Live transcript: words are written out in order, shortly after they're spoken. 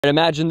And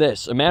imagine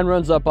this, a man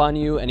runs up on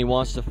you and he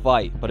wants to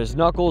fight, but his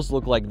knuckles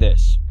look like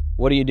this.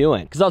 What are you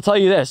doing? Because I'll tell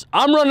you this,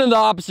 I'm running the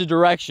opposite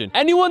direction.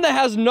 Anyone that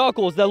has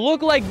knuckles that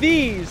look like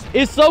these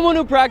is someone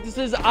who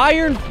practices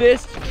iron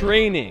fist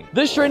training.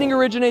 This training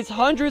originates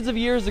hundreds of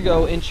years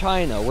ago in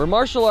China, where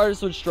martial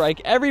artists would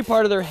strike every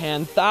part of their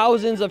hand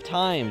thousands of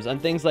times on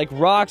things like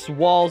rocks,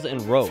 walls,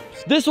 and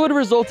ropes. This would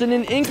result in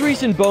an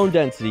increase in bone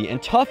density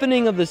and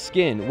toughening of the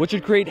skin, which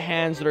would create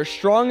hands that are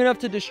strong enough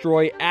to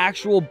destroy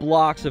actual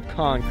blocks of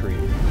concrete.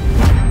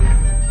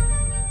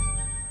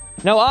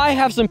 Now, I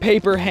have some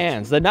paper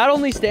hands that not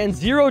only stand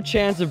zero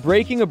chance of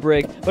breaking a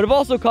brick, but have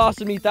also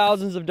costed me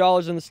thousands of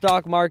dollars in the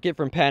stock market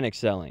from panic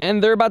selling.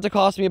 And they're about to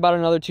cost me about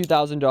another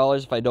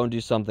 $2,000 if I don't do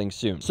something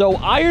soon. So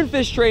iron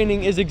fist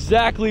training is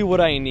exactly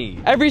what I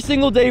need. Every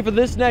single day for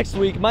this next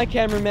week, my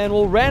cameraman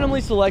will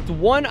randomly select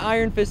one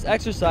iron fist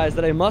exercise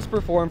that I must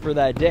perform for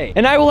that day.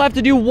 And I will have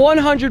to do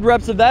 100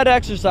 reps of that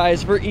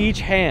exercise for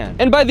each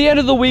hand. And by the end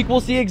of the week, we'll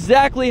see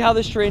exactly how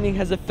this training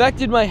has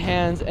affected my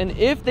hands and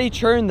if they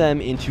turn them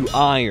into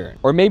iron.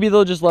 Or maybe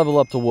they'll just level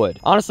up to wood.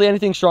 Honestly,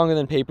 anything stronger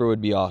than paper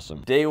would be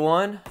awesome. Day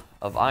 1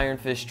 of iron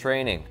fist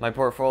training. My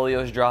portfolio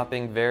is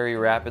dropping very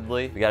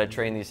rapidly. We gotta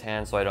train these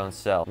hands so I don't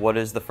sell. What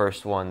is the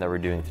first one that we're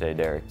doing today,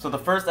 Derek? So the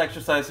first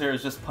exercise here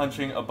is just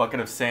punching a bucket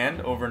of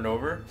sand over and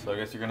over. So I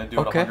guess you're gonna do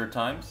it 100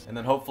 times, and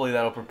then hopefully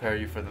that'll prepare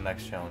you for the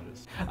next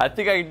challenges. I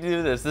think I can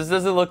do this. This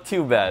doesn't look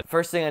too bad.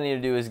 First thing I need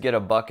to do is get a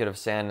bucket of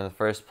sand in the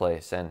first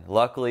place, and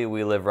luckily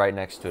we live right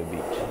next to a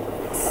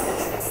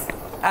beach.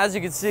 As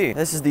you can see,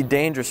 this is the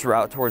dangerous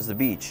route towards the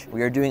beach.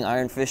 We are doing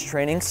iron fist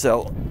training,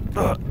 so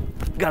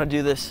gotta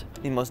do this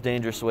the most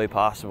dangerous way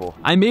possible.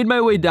 I made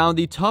my way down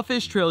the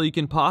toughest trail you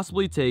can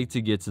possibly take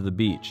to get to the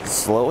beach.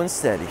 Slow and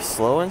steady,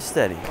 slow and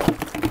steady.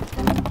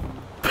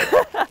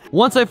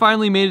 Once I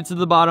finally made it to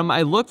the bottom,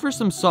 I looked for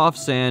some soft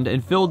sand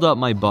and filled up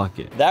my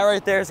bucket. That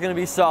right there is gonna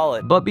be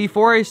solid. But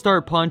before I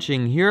start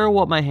punching, here are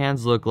what my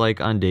hands look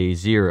like on day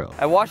 0.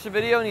 I watched the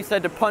video and he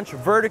said to punch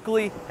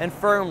vertically and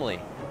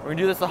firmly. We're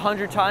gonna do this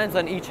 100 times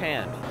on each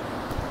hand.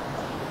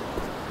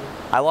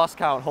 I lost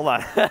count, hold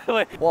on.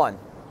 Wait.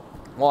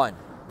 One.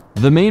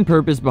 The main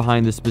purpose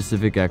behind this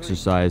specific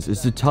exercise is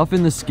to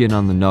toughen the skin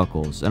on the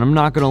knuckles, and I'm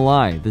not gonna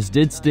lie, this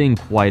did sting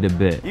quite a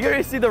bit. You can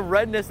already see the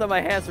redness on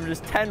my hands from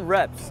just 10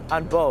 reps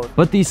on both.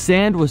 But the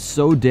sand was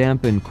so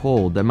damp and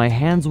cold that my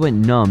hands went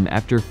numb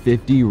after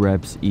 50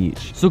 reps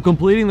each. So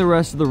completing the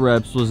rest of the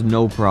reps was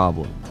no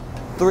problem.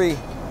 3,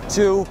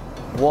 2,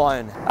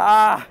 1.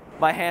 Ah,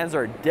 my hands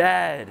are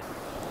dead.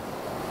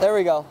 There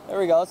we go,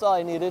 that's all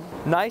I needed.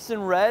 Nice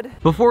and red.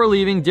 Before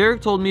leaving,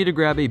 Derek told me to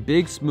grab a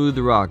big smooth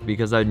rock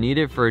because I'd need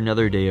it for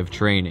another day of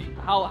training.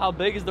 How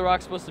big is the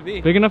rock supposed to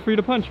be? Big enough for you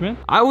to punch, man.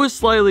 I was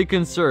slightly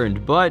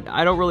concerned, but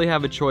I don't really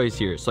have a choice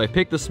here. So I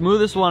picked the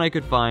smoothest one I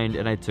could find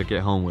and I took it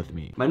home with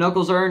me. My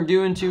knuckles aren't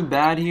doing too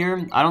bad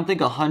here. I don't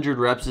think 100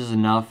 reps is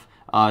enough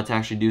to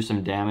actually do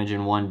some damage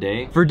in one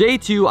day. For day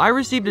 2, I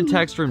received a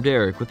text from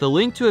Derek with a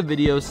link to a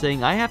video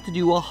saying I have to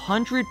do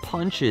 100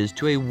 punches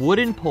to a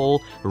wooden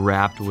pole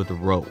wrapped with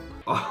rope.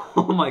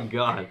 Oh my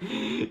god.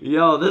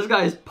 Yo, this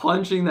guy's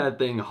punching that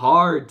thing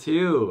hard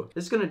too.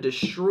 It's gonna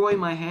destroy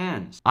my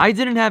hands. I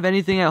didn't have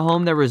anything at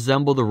home that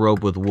resembled a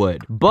rope with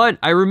wood, but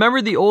I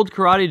remember the old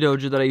karate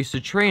dojo that I used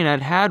to train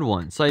at had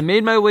one, so I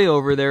made my way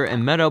over there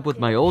and met up with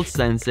my old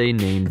sensei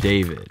named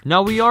David.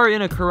 Now, we are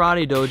in a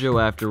karate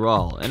dojo after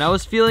all, and I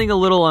was feeling a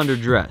little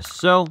underdressed,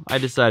 so I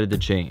decided to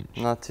change.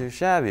 Not too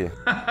shabby.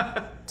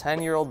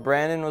 10-year-old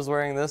Brandon was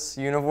wearing this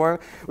uniform,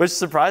 which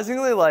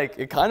surprisingly, like,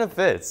 it kind of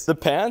fits. The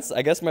pants,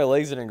 I guess my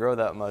legs didn't grow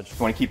that much. You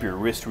want to keep your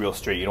wrist real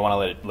straight. You don't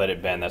want to let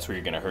it bend. That's where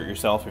you're going to hurt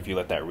yourself if you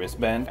let that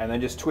wrist bend. And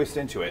then just twist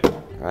into it.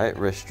 All right,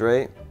 wrist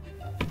straight.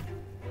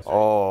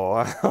 Oh,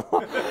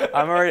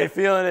 I'm already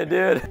feeling it,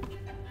 dude.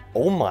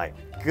 Oh my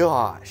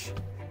gosh.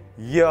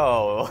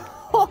 Yo.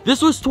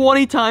 This was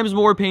 20 times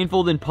more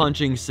painful than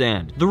punching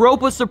sand. The rope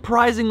was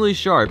surprisingly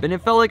sharp, and it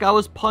felt like I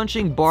was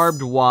punching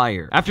barbed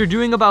wire. After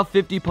doing about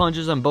 50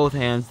 punches on both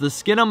hands, the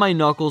skin on my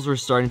knuckles were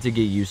starting to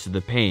get used to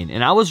the pain,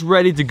 and I was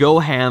ready to go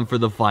ham for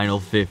the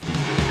final 50.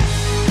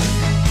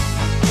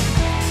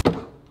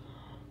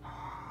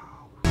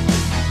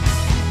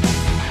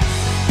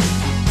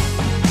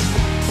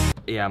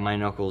 Yeah, my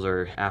knuckles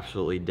are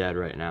absolutely dead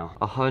right now.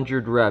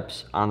 100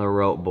 reps on the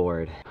rope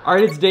board. All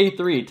right, it's day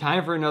 3.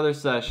 Time for another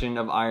session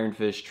of iron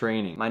fist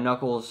training. My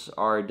knuckles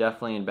are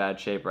definitely in bad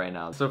shape right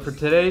now. So for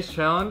today's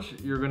challenge,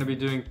 you're gonna be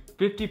doing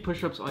 50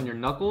 push-ups on your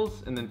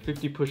knuckles and then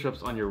 50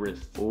 push-ups on your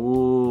wrists.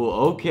 Ooh,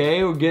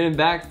 okay, we're getting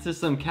back to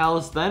some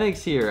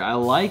calisthenics here. I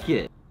like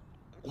it.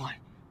 1,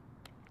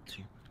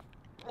 2,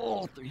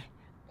 3,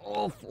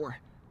 4,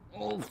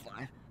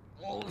 5.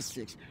 Oh,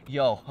 6.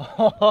 Yo.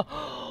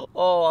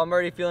 Oh, I'm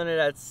already feeling it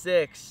at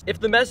 6. If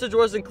the message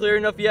wasn't clear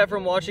enough yet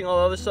from watching all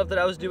the other stuff that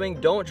I was doing,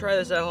 don't try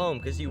this at home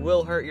because you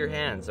will hurt your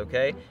hands,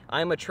 okay?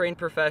 I'm a trained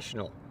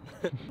professional.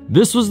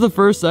 This was the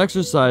first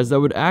exercise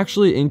that would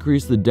actually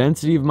increase the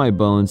density of my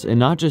bones and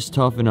not just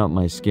toughen up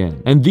my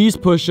skin. And these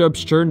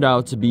push-ups turned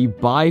out to be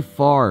by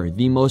far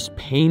the most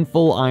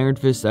painful iron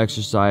fist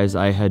exercise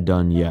I had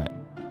done yet.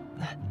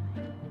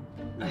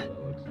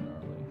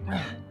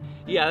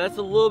 Yeah, that's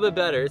a little bit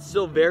better. It's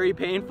still very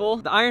painful.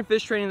 The Iron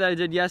Fist training that I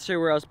did yesterday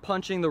where I was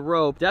punching the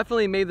rope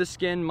definitely made the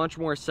skin much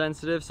more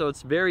sensitive, so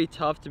it's very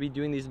tough to be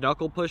doing these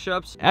knuckle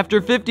push-ups.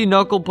 After 50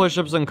 knuckle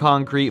push-ups on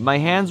concrete, my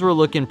hands were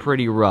looking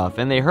pretty rough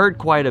and they hurt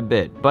quite a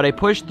bit, but I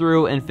pushed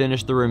through and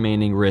finished the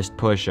remaining wrist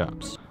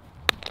push-ups.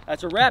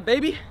 That's a wrap,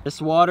 baby.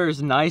 This water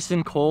is nice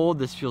and cold.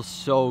 This feels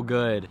so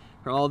good.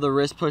 From all the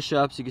wrist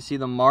push-ups, you can see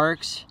the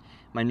marks.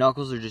 My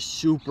knuckles are just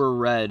super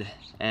red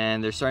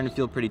and they're starting to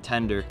feel pretty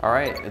tender. All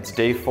right, it's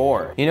day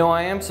 4. You know,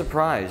 I am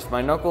surprised.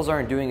 My knuckles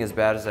aren't doing as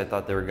bad as I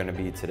thought they were gonna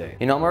be today.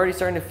 You know, I'm already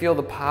starting to feel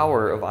the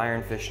power of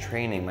Iron Fist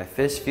training. My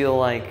fists feel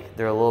like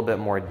they're a little bit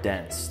more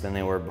dense than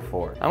they were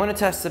before. I'm gonna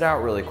test it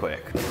out really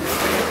quick.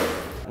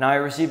 Now, I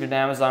received an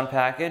Amazon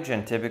package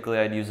and typically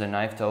I'd use a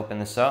knife to open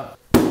this up.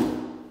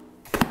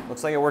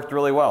 Looks like it worked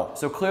really well.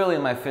 So clearly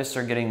my fists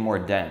are getting more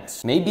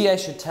dense. Maybe I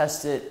should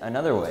test it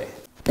another way.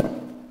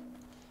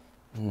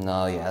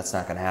 No, yeah, that's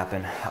not gonna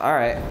happen. All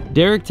right.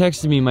 Derek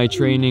texted me my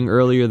training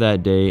earlier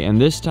that day,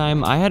 and this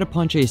time I had to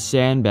punch a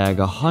sandbag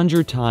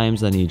 100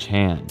 times on each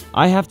hand.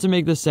 I have to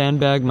make the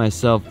sandbag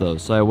myself though,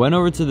 so I went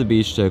over to the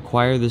beach to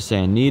acquire the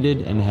sand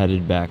needed and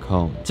headed back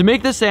home. To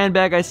make the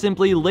sandbag, I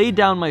simply laid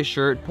down my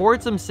shirt,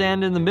 poured some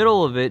sand in the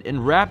middle of it,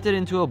 and wrapped it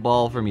into a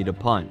ball for me to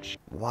punch.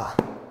 Wow.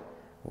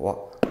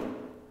 What?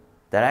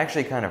 That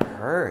actually kind of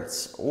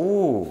hurts.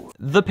 Ooh.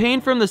 The pain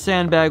from the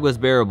sandbag was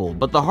bearable,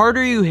 but the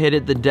harder you hit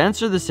it, the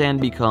denser the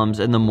sand becomes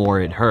and the more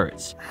it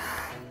hurts.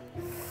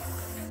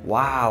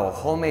 Wow,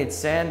 homemade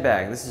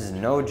sandbag. This is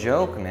no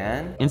joke,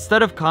 man.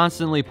 Instead of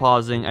constantly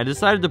pausing, I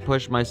decided to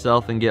push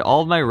myself and get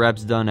all of my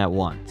reps done at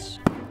once.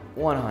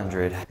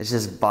 100. It's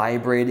just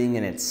vibrating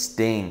and it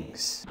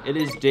stings. It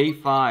is day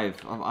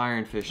 5 of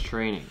Iron Fist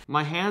training.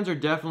 My hands are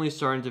definitely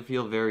starting to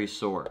feel very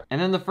sore. And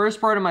then the first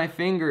part of my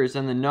fingers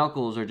and the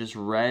knuckles are just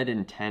red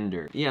and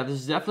tender. Yeah, this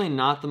is definitely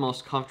not the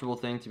most comfortable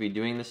thing to be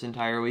doing this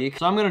entire week.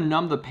 So I'm gonna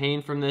numb the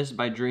pain from this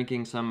by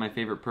drinking some of my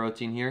favorite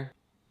protein here.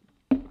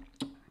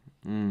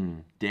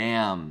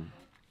 Damn.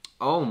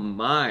 Oh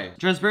my.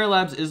 Transparent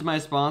Labs is my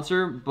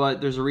sponsor,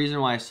 but there's a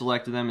reason why I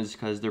selected them is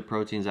because their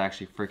protein is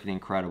actually freaking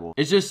incredible.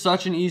 It's just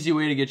such an easy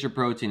way to get your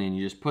protein in.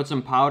 You just put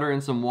some powder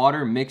in some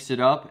water, mix it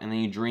up, and then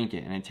you drink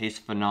it, and it tastes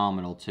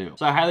phenomenal too.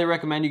 So I highly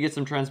recommend you get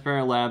some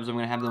Transparent Labs. I'm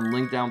gonna have them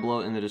linked down below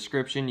in the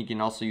description. You can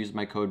also use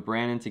my code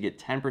Brandon to get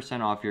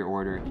 10% off your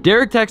order.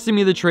 Derek texted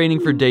me the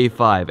training for day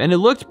 5, and it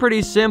looked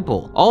pretty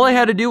simple. All I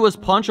had to do was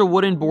punch a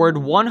wooden board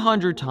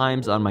 100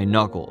 times on my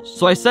knuckles.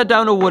 So I set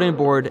down a wooden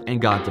board and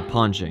got to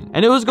punching.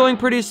 And it was going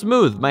pretty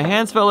smooth. My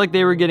hands felt like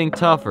they were getting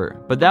tougher,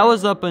 but that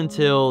was up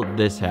until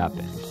this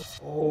happened.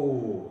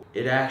 Oh,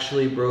 it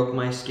actually broke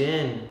my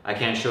skin. I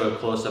can't show it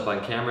close up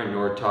on camera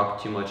nor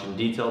talk too much in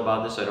detail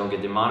about this so I don't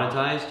get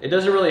demonetized. It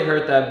doesn't really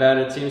hurt that bad.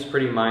 It seems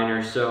pretty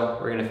minor, so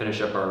we're gonna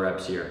finish up our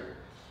reps here.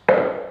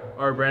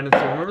 All right, Brandon, so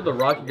remember the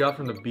rock you got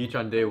from the beach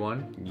on day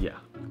 1? Yeah.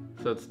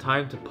 So it's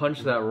time to punch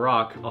that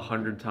rock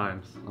 100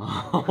 times.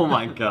 Oh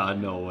my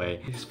God, no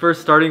way. He's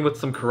first starting with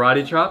some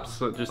karate chops,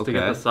 so just to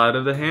get the side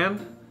of the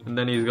hand. And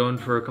then he's going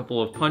for a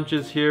couple of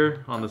punches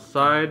here on the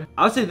side.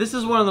 I would say this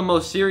is one of the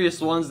most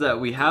serious ones that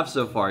we have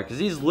so far because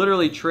he's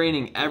literally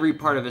training every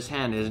part of his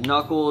hand. His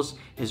knuckles,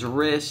 his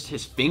wrist,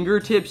 his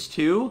fingertips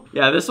too.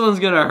 Yeah, this one's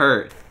gonna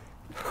hurt.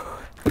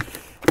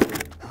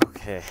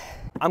 Okay.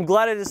 I'm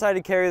glad I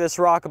decided to carry this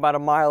rock about a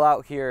mile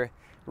out here,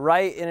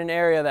 right in an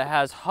area that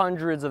has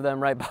hundreds of them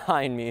right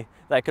behind me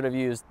that I could have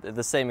used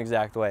the same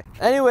exact way.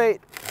 Anyway,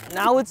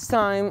 now it's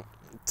time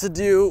to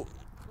do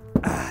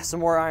some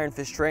more Iron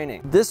Fist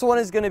training. This one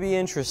is gonna be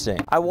interesting.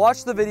 I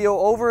watched the video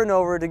over and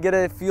over to get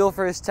a feel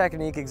for his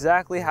technique,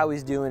 exactly how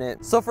he's doing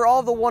it. So for all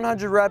of the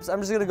 100 reps,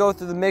 I'm just gonna go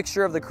through the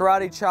mixture of the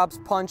karate chops,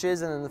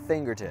 punches, and then the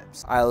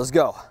fingertips. All right, let's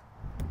go.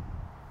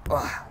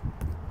 1,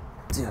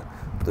 2,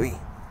 3,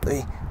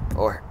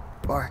 4,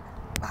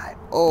 5.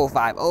 Oh,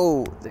 5.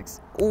 Oh,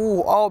 6.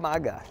 Oh, oh my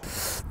gosh.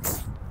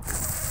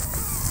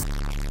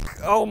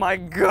 Oh my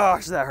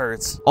gosh, that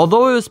hurts.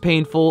 Although it was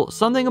painful,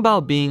 something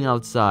about being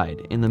outside,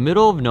 in the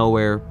middle of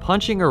nowhere,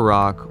 punching a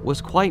rock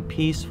was quite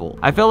peaceful.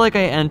 I felt like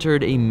I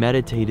entered a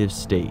meditative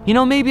state. You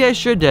know, maybe I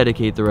should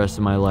dedicate the rest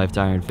of my life to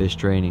Iron Fist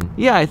training.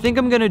 Yeah, I think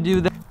I'm gonna do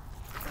that.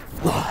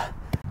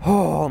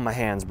 Oh, my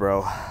hands,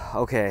 bro.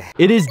 Okay.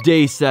 It is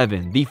day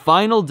 7, the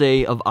final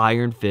day of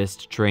Iron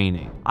Fist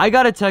training. I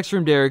got a text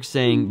from Derek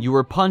saying, you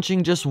were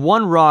punching just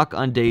 1 rock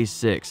on day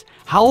 6.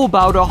 How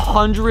about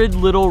 100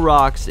 little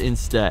rocks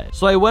instead?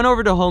 So I went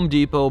over to Home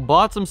Depot,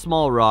 bought some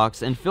small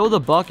rocks, and filled a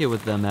bucket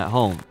with them at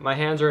home. My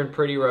hands are in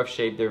pretty rough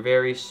shape. They're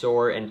very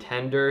sore and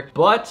tender,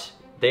 but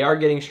they are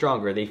getting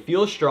stronger. They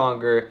feel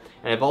stronger,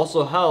 and I've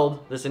also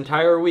held this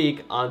entire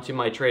week onto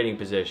my trading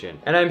position.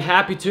 And I'm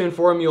happy to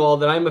inform you all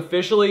that I'm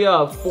officially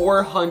up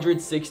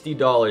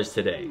 $460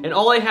 today. And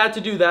all I had to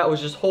do that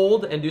was just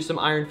hold and do some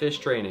Iron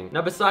Fist training.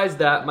 Now besides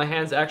that, my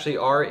hands actually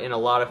are in a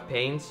lot of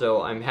pain,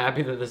 so I'm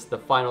happy that this is the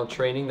final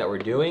training that we're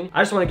doing. I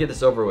just wanna get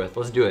this over with.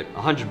 Let's do it.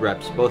 100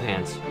 reps, both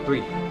hands.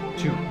 3,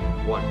 2,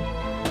 1.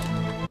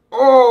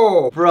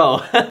 Oh, bro.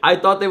 I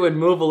thought they would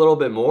move a little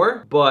bit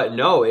more, but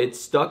no,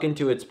 it's stuck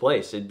into its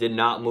place. It did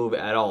not move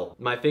at all.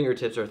 My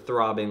fingertips are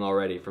throbbing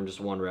already from just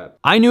one rep.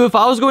 I knew if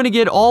I was going to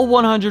get all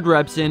 100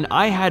 reps in,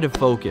 I had to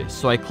focus.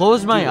 So I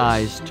closed my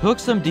eyes, took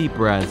some deep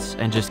breaths,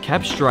 and just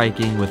kept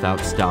striking without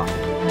stopping.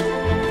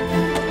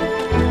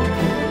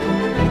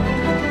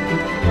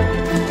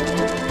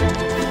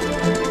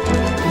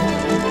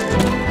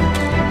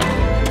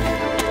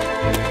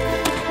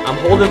 I'm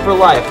holding for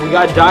life. We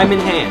got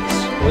diamond hands.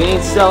 We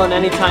ain't selling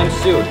anytime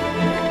soon.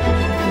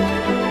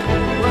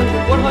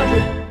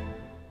 100.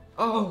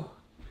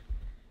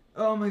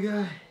 Oh my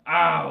God.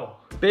 Ow.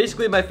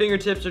 Basically, my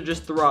fingertips are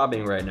just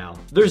throbbing right now.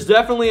 There's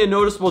definitely a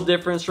noticeable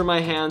difference from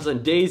my hands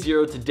on day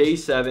 0 to day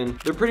 7.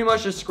 They're pretty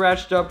much just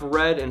scratched up,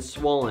 red, and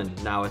swollen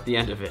now at the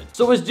end of it.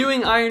 So was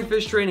doing Iron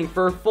Fist training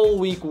for a full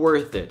week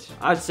worth it?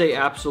 I'd say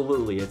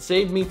absolutely. It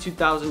saved me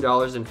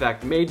 $2,000, in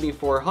fact, made me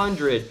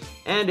 $400,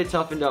 and it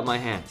toughened up my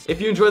hands.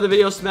 If you enjoyed the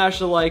video, smash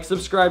the like,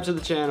 subscribe to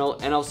the channel,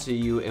 and I'll see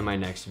you in my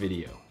next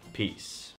video. Peace.